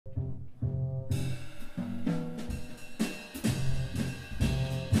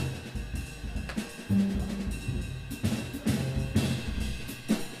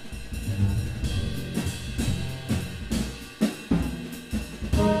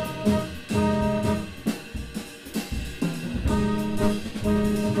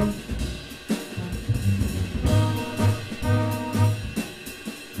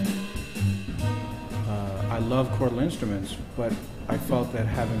instruments, but I felt that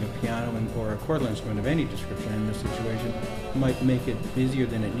having a piano or a chordal instrument of any description in this situation might make it busier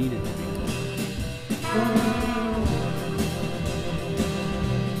than it needed to be.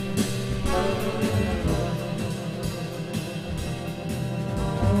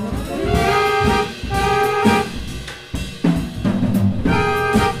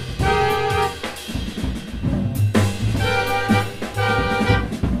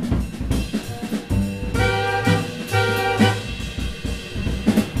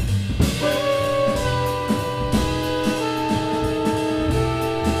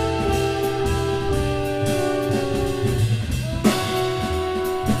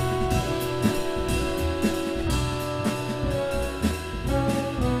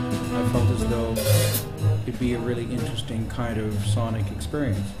 It'd be a really interesting kind of sonic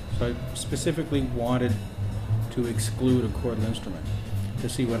experience. So I specifically wanted to exclude a chordal instrument to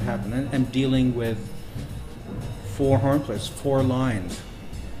see what happened. And I'm dealing with 4 horn players, 4 lines,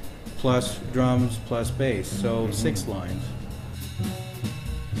 plus drums, plus bass, so 6 lines.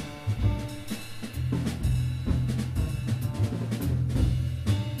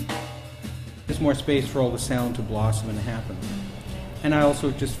 There's more space for all the sound to blossom and happen. And I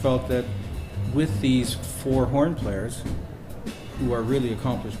also just felt that with these 4 horn players, who are really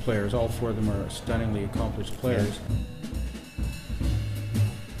accomplished players, all 4 of them are stunningly accomplished players,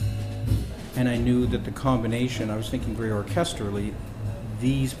 and I knew that the combination, I was thinking very orchestrally,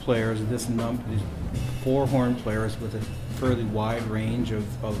 these players, these 4 horn players with a fairly wide range of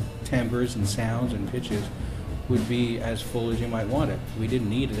timbres and sounds and pitches, would be as full as you might want it. We didn't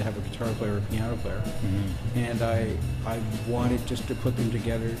need to have a guitar player or a piano player. And I wanted just to put them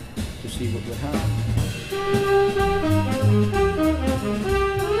together to see what would happen.